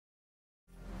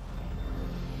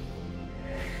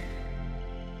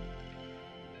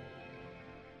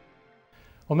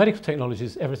Well, medical technology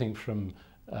is everything from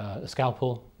a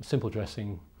scalpel, simple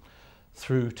dressing,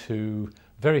 through to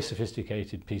very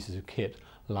sophisticated pieces of kit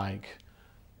like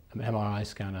an MRI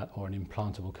scanner or an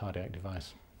implantable cardiac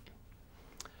device.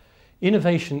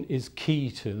 Innovation is key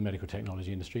to the medical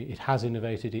technology industry. It has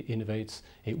innovated, it innovates,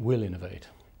 it will innovate.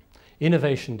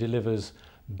 Innovation delivers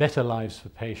better lives for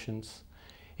patients,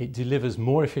 it delivers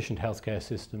more efficient healthcare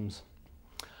systems,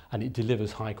 and it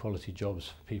delivers high quality jobs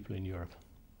for people in Europe.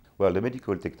 Well, the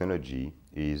medical technology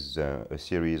is a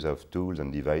series of tools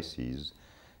and devices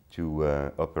to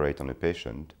operate on a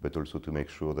patient, but also to make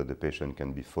sure that the patient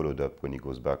can be followed up when he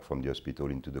goes back from the hospital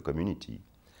into the community.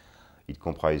 It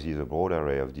comprises a broad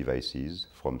array of devices,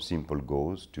 from simple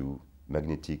gauze to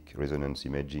magnetic resonance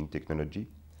imaging technology.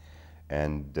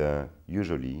 And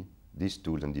usually, these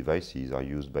tools and devices are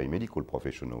used by medical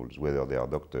professionals, whether they are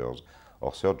doctors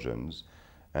or surgeons,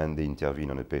 and they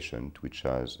intervene on a patient which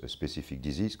has a specific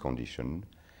disease condition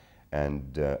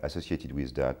and associated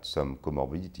with that some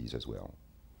comorbidities as well.